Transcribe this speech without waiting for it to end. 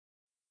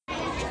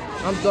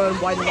I'm going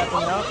to widen that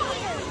thing up.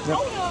 Yep.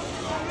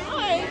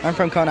 I'm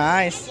from Kona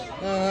Ice.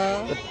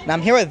 And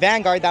I'm here with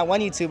Vanguard, that one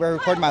YouTuber who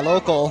recorded my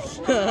local.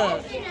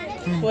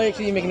 Wait,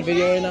 are you making a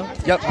video right now?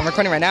 Yep, I'm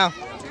recording right now.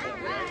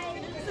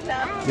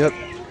 Yep.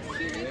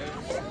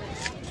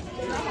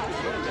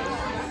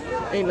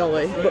 Ain't no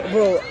way.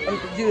 Bro,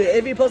 dude,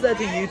 if you post that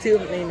to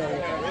YouTube, ain't no way.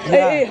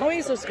 Yeah. Hey, how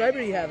many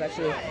subscribers do you have,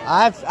 actually?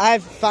 I have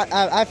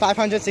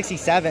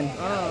 567.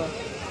 Oh.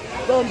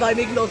 So by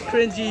making those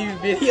cringy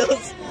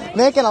videos.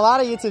 Making a lot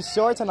of YouTube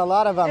shorts and a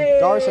lot of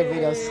garbage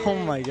videos. Oh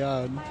my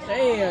god.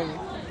 Damn.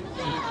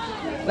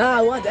 Nah,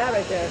 I want that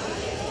right there.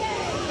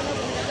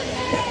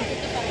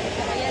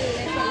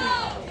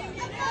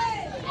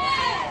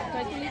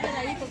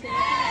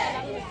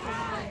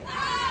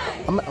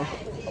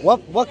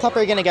 What cup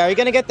are you gonna get? Are you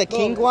gonna get the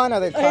king one or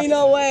the classic? Ain't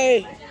no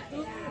way.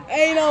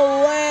 Ain't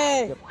no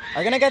way. Yep.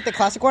 Are you gonna get the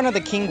classic one or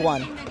the king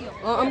one?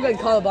 I'm gonna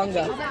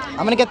Calabunga. I'm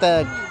gonna get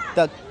the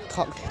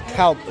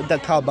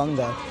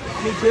cowabunga.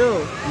 Me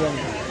too.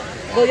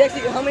 Yeah. Well, you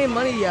actually, how many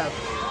money do you have?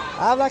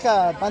 I have like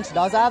a bunch of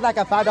dollars. I have like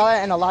a $5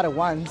 and a lot of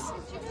ones.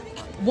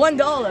 $1?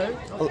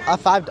 A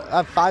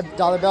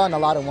 $5 bill and a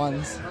lot of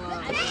ones.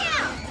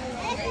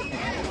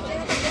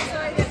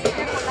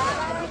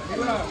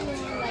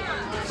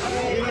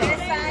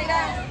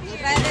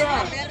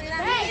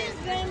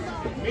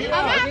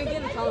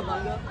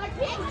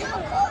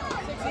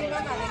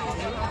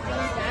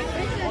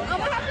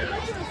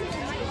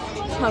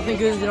 I think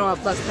because you don't have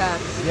plus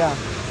tax. Yeah.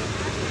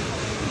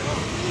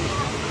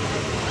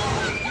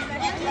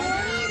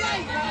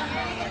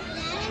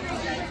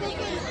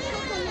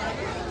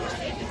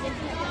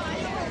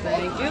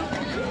 Thank you.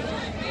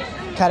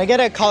 Can I get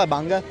a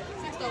calabunga?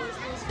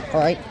 All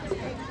right.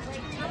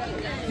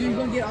 You're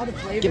gonna get all the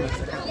flavors.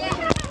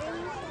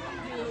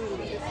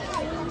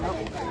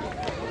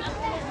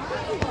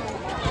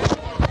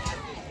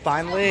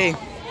 Finally.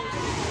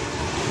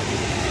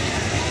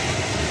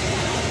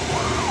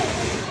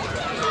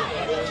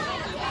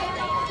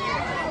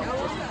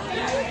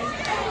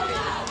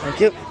 Thank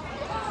you.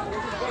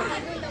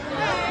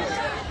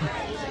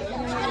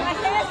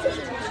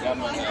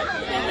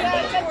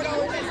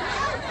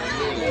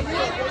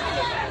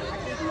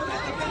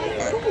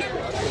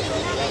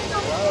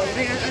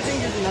 I think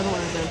there's another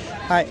one in there.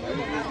 Hi.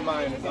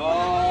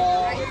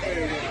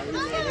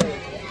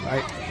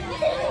 Alright.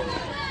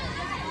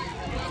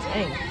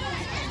 Dang.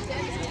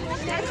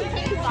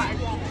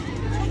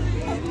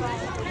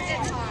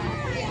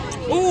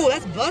 Ooh,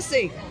 that's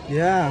bussy.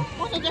 Yeah.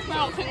 What's the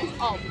difference?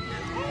 Oh.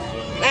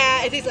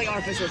 Nah, it tastes like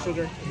artificial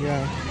sugar.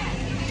 Yeah.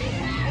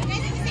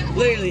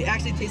 Literally,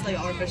 actually tastes like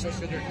artificial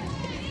sugar.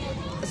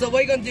 So what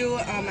are you gonna do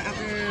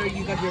after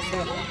you got your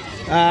stuff?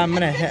 I'm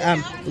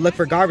gonna look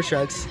for garbage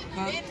trucks.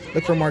 Huh?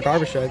 Look for more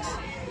garbage trucks.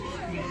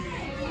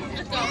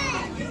 Let's go.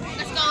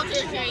 Let's go to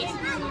the train.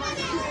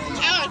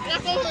 Alex,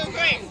 let's go to the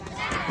train.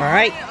 All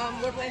right.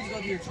 We're planning to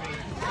go to your train.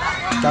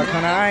 Dark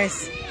Kona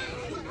Ice.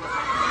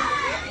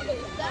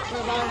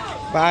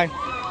 Bye.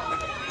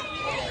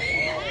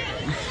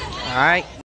 All right.